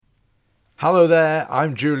Hello there,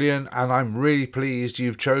 I'm Julian and I'm really pleased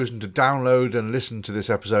you've chosen to download and listen to this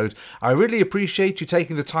episode. I really appreciate you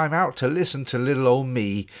taking the time out to listen to little old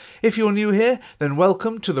me. If you're new here, then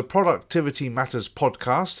welcome to the Productivity Matters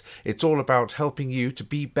podcast. It's all about helping you to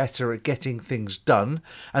be better at getting things done.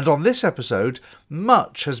 And on this episode,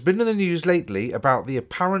 much has been in the news lately about the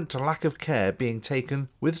apparent lack of care being taken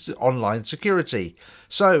with online security.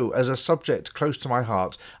 So, as a subject close to my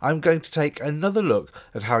heart, I'm going to take another look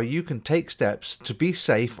at how you can take steps to be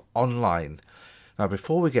safe online. Now,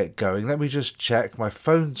 before we get going, let me just check. My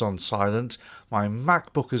phone's on silent. My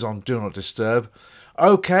MacBook is on Do Not Disturb.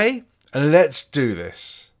 Okay, let's do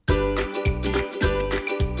this.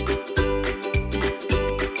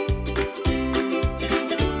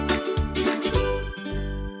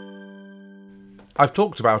 I've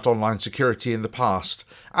talked about online security in the past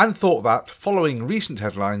and thought that, following recent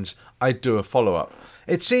headlines, I'd do a follow-up.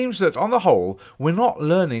 It seems that, on the whole, we're not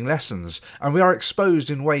learning lessons and we are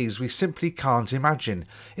exposed in ways we simply can't imagine.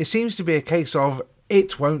 It seems to be a case of,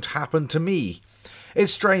 it won't happen to me.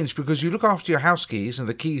 It's strange because you look after your house keys and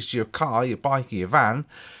the keys to your car, your bike or your van,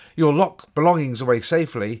 you'll lock belongings away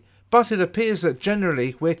safely, but it appears that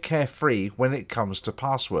generally we're carefree when it comes to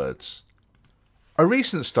passwords. A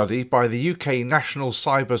recent study by the UK National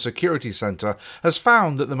Cyber Security Centre has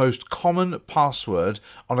found that the most common password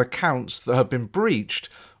on accounts that have been breached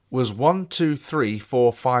was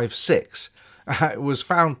 123456. It was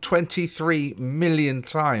found 23 million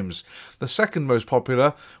times. The second most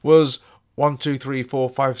popular was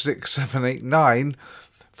 1234567889,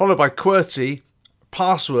 followed by QWERTY,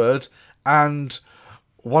 password, and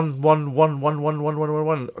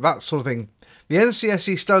 11111111, that sort of thing. The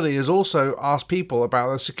NCSC study has also asked people about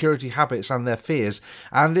their security habits and their fears,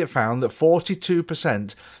 and it found that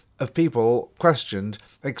 42% of people questioned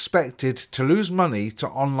expected to lose money to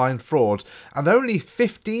online fraud, and only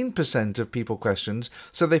 15% of people questioned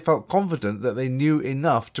said they felt confident that they knew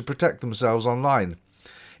enough to protect themselves online.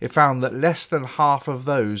 It found that less than half of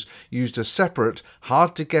those used a separate,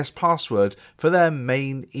 hard-to-guess password for their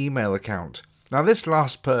main email account. Now, this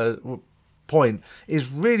last point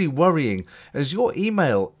is really worrying, as your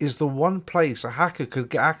email is the one place a hacker could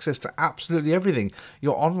get access to absolutely everything.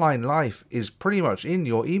 Your online life is pretty much in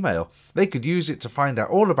your email. They could use it to find out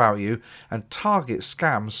all about you and target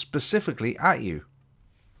scams specifically at you.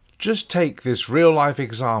 Just take this real-life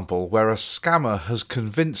example where a scammer has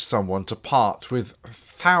convinced someone to part with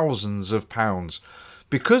thousands of pounds.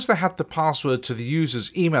 Because they had the password to the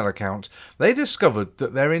user's email account, they discovered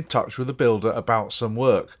that they're in touch with the builder about some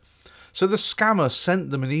work. So the scammer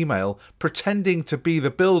sent them an email pretending to be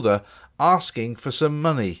the builder, asking for some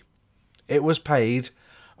money. It was paid,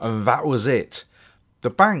 and that was it. The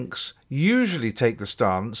banks usually take the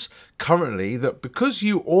stance currently that because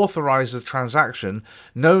you authorise the transaction,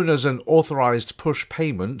 known as an authorised push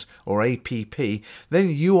payment or APP, then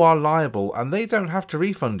you are liable and they don't have to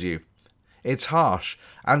refund you. It's harsh,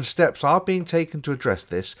 and steps are being taken to address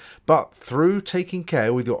this, but through taking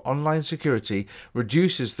care with your online security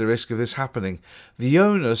reduces the risk of this happening. The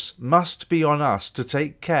onus must be on us to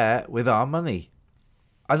take care with our money.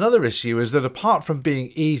 Another issue is that apart from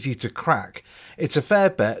being easy to crack, it's a fair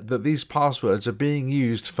bet that these passwords are being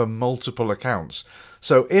used for multiple accounts.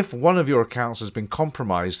 So if one of your accounts has been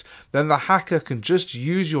compromised, then the hacker can just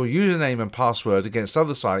use your username and password against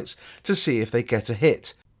other sites to see if they get a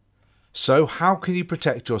hit. So how can you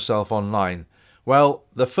protect yourself online? Well,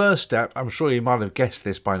 the first step, I'm sure you might have guessed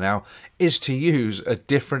this by now, is to use a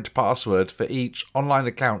different password for each online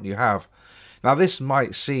account you have. Now, this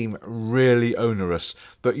might seem really onerous,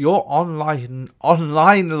 but your online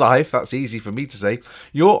life, that's easy for me to say,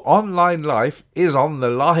 your online life is on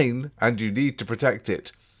the line and you need to protect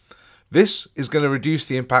it. This is going to reduce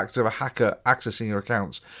the impact of a hacker accessing your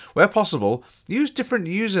accounts. Where possible, use different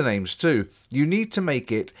usernames too. You need to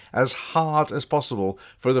make it as hard as possible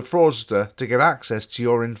for the fraudster to get access to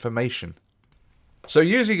your information. So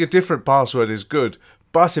using a different password is good,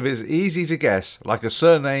 but if it's easy to guess, like a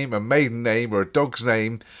surname, a maiden name or a dog's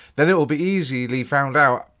name, then it will be easily found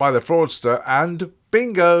out by the fraudster and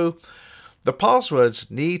bingo! The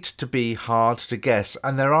passwords need to be hard to guess,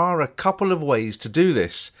 and there are a couple of ways to do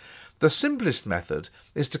this. The simplest method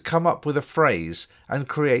is to come up with a phrase and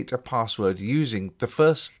create a password using the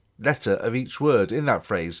first letter of each word in that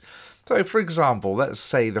phrase. So, for example, let's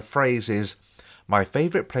say the phrase is, "My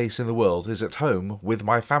favourite place in the world is at home with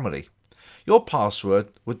my family." Your password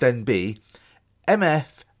would then be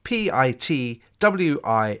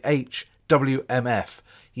MFPITWIHWMF.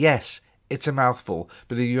 Yes, it's a mouthful,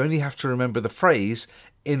 but you only have to remember the phrase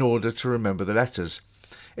in order to remember the letters.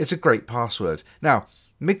 It's a great password. Now,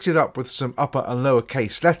 mix it up with some upper and lower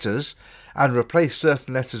case letters, and replace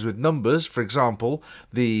certain letters with numbers. For example,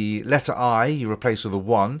 the letter I you replace with a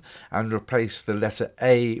 1 and replace the letter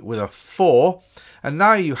A with a 4. And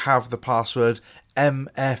now you have the password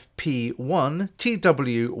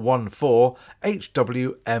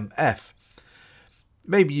MFP1TW14HWMF.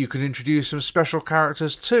 Maybe you can introduce some special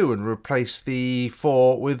characters too and replace the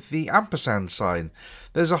 4 with the ampersand sign.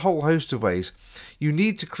 There's a whole host of ways. You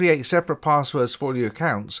need to create separate passwords for your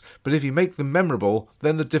accounts, but if you make them memorable,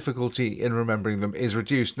 then the difficulty in remembering them is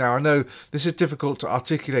reduced. Now, I know this is difficult to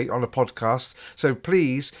articulate on a podcast, so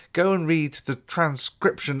please go and read the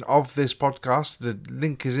transcription of this podcast. The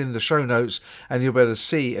link is in the show notes, and you'll be able to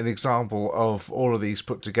see an example of all of these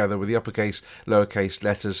put together with the uppercase, lowercase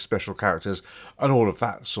letters, special characters, and all of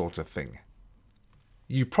that sort of thing.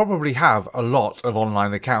 You probably have a lot of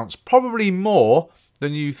online accounts, probably more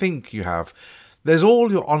than you think you have. There's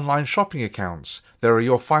all your online shopping accounts. There are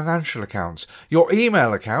your financial accounts, your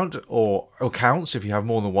email account, or accounts if you have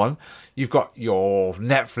more than one. You've got your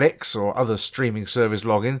Netflix or other streaming service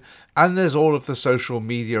login, and there's all of the social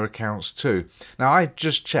media accounts too. Now, I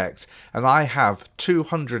just checked, and I have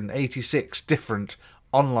 286 different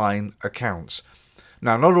online accounts.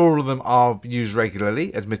 Now, not all of them are used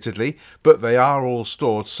regularly, admittedly, but they are all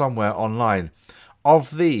stored somewhere online.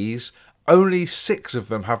 Of these, only 6 of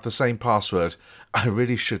them have the same password. I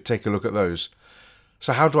really should take a look at those.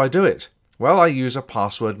 So how do I do it? Well, I use a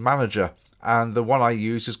password manager, and the one I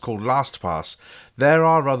use is called LastPass. There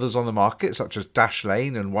are others on the market, such as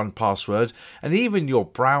Dashlane and 1Password, and even your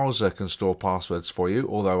browser can store passwords for you,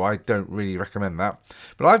 although I don't really recommend that.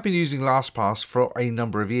 But I've been using LastPass for a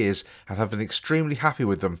number of years and have been extremely happy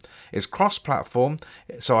with them. It's cross-platform,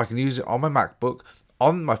 so I can use it on my MacBook,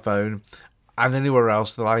 on my phone, and anywhere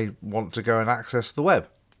else that I want to go and access the web.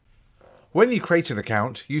 When you create an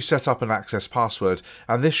account, you set up an access password,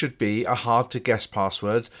 and this should be a hard-to-guess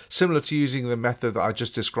password, similar to using the method that I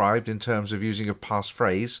just described in terms of using a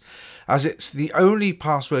passphrase, as it's the only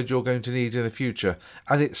password you're going to need in the future,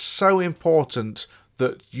 and it's so important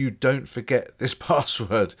that you don't forget this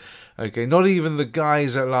password. Okay, not even the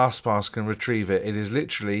guys at LastPass can retrieve it. It is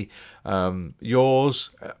literally yours.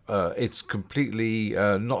 It's completely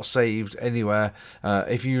not saved anywhere.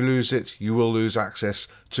 If you lose it, you will lose access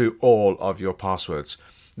to all of your passwords.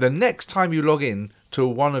 The next time you log in to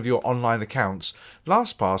one of your online accounts,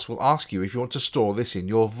 LastPass will ask you if you want to store this in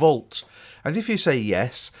your vault. And if you say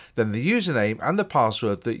yes, then the username and the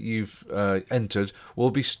password that you've entered will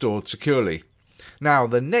be stored securely. Now,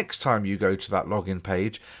 the next time you go to that login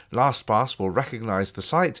page, LastPass will recognise the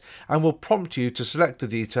site and will prompt you to select the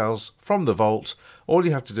details from the vault. All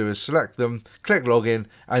you have to do is select them, click login,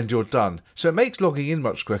 and you're done. So it makes logging in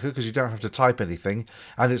much quicker because you don't have to type anything,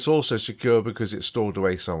 and it's also secure because it's stored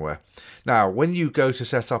away somewhere. Now, when you go to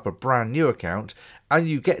set up a brand new account and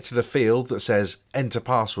you get to the field that says enter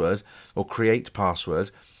password or create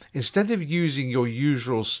password, instead of using your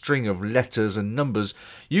usual string of letters and numbers,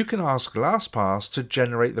 you can ask LastPass to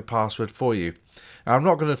generate the password for you. Now, I'm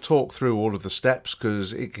not going to talk through all of the steps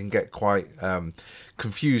because it can get quite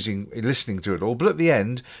confusing listening to it all, but at the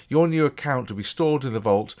end, your new account will be stored in the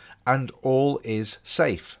vault and all is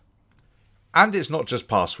safe. And it's not just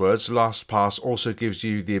passwords. LastPass also gives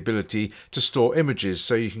you the ability to store images,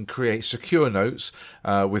 so you can create secure notes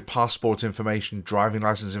with passport information, driving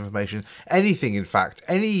license information, anything in fact,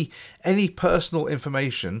 any personal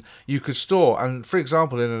information you could store. And for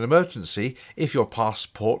example, in an emergency, if your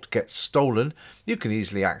passport gets stolen, you can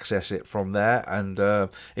easily access it from there. And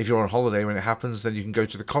if you're on holiday when it happens, then you can go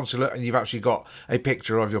to the consulate and you've actually got a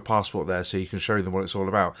picture of your passport there, so you can show them what it's all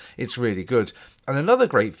about. It's really good. And another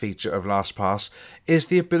great feature of LastPass is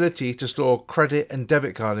the ability to store credit and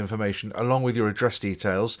debit card information along with your address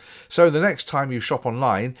details. So the next time you shop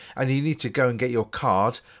online and you need to go and get your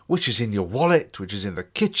card, which is in your wallet, which is in the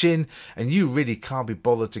kitchen, and you really can't be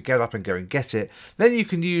bothered to get up and go and get it, then you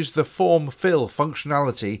can use the form fill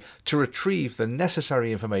functionality to retrieve the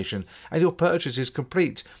necessary information and your purchase is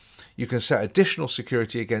complete. You can set additional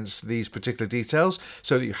security against these particular details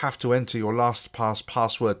so that you have to enter your LastPass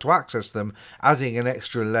password to access them, adding an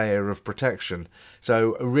extra layer of protection.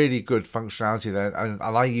 So a really good functionality there, and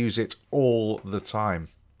I use it all the time.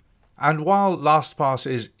 And while LastPass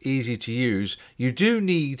is easy to use, you do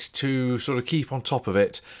need to sort of keep on top of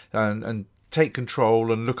it and take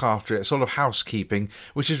control and look after it, sort of housekeeping,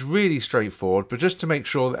 which is really straightforward, but just to make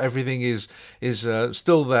sure that everything is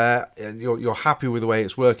still there, you're happy with the way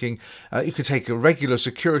it's working. You can take a regular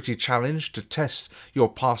security challenge to test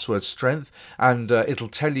your password strength, and it'll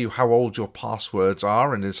tell you how old your passwords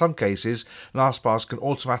are, and in some cases LastPass can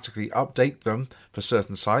automatically update them for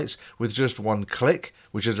certain sites with just one click,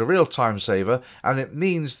 which is a real time saver, and it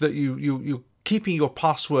means that you keeping your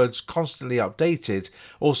passwords constantly updated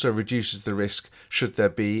also reduces the risk should there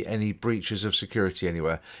be any breaches of security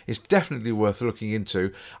anywhere. It's definitely worth looking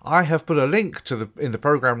into. I have put a link in the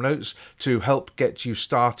program notes to help get you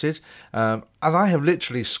started, and I have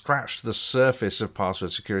literally scratched the surface of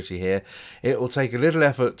password security here. It will take a little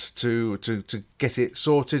effort to get it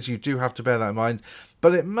sorted. You do have to bear that in mind.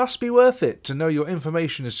 But it must be worth it to know your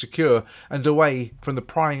information is secure and away from the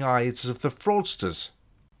prying eyes of the fraudsters.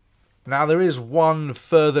 Now, there is one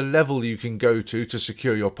further level you can go to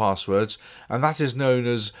secure your passwords, and that is known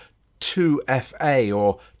as 2FA,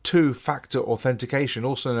 or two-factor authentication,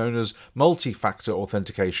 also known as multi-factor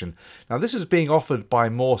authentication. Now, this is being offered by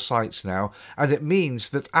more sites now, and it means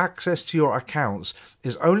that access to your accounts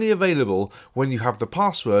is only available when you have the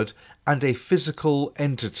password and a physical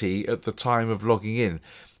entity at the time of logging in.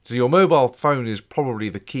 So your mobile phone is probably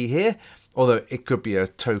the key here, although it could be a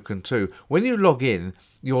token too. When you log in,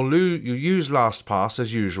 you use LastPass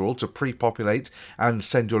as usual to pre-populate and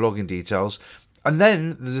send your login details, and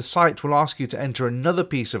then the site will ask you to enter another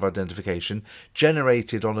piece of identification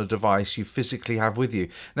generated on a device you physically have with you.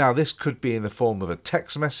 Now, this could be in the form of a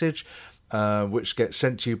text message, which gets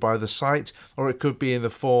sent to you by the site, or it could be in the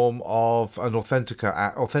form of an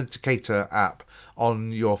authenticator app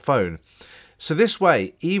on your phone. So this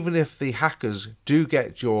way, even if the hackers do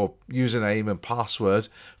get your username and password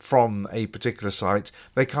from a particular site,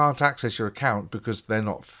 they can't access your account because they're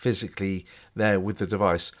not physically there with the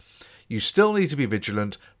device. You still need to be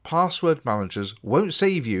vigilant. Password managers won't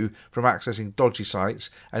save you from accessing dodgy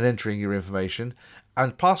sites and entering your information,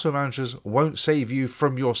 and password managers won't save you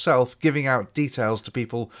from yourself giving out details to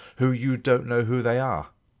people who you don't know who they are.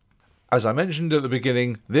 As I mentioned at the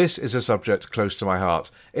beginning, this is a subject close to my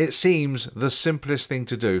heart. It seems the simplest thing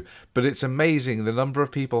to do, but it's amazing the number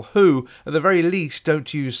of people who, at the very least,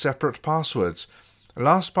 don't use separate passwords.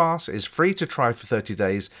 LastPass is free to try for 30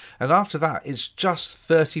 days, and after that it's just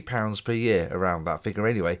 £30 per year, around that figure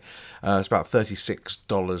anyway. It's about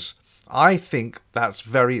 $36. I think that's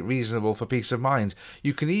very reasonable for peace of mind.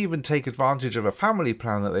 You can even take advantage of a family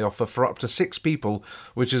plan that they offer for up to 6 people,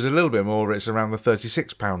 which is a little bit more. It's around the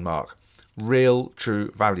 £36 mark. Real, true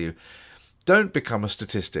value. Don't become a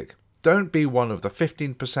statistic. Don't be one of the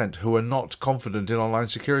 15% who are not confident in online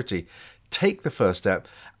security. Take the first step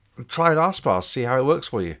and try LastPass, see how it works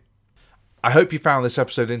for you. I hope you found this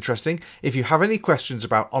episode interesting. If you have any questions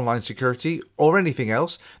about online security or anything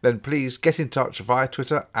else, then please get in touch via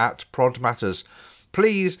Twitter @ProdMatters.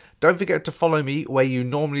 Please don't forget to follow me where you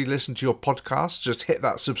normally listen to your podcasts. Just hit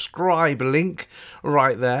that subscribe link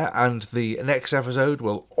right there, and the next episode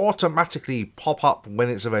will automatically pop up when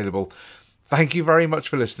it's available. Thank you very much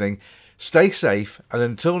for listening. Stay safe, and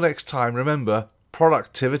until next time, remember,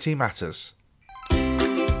 productivity matters.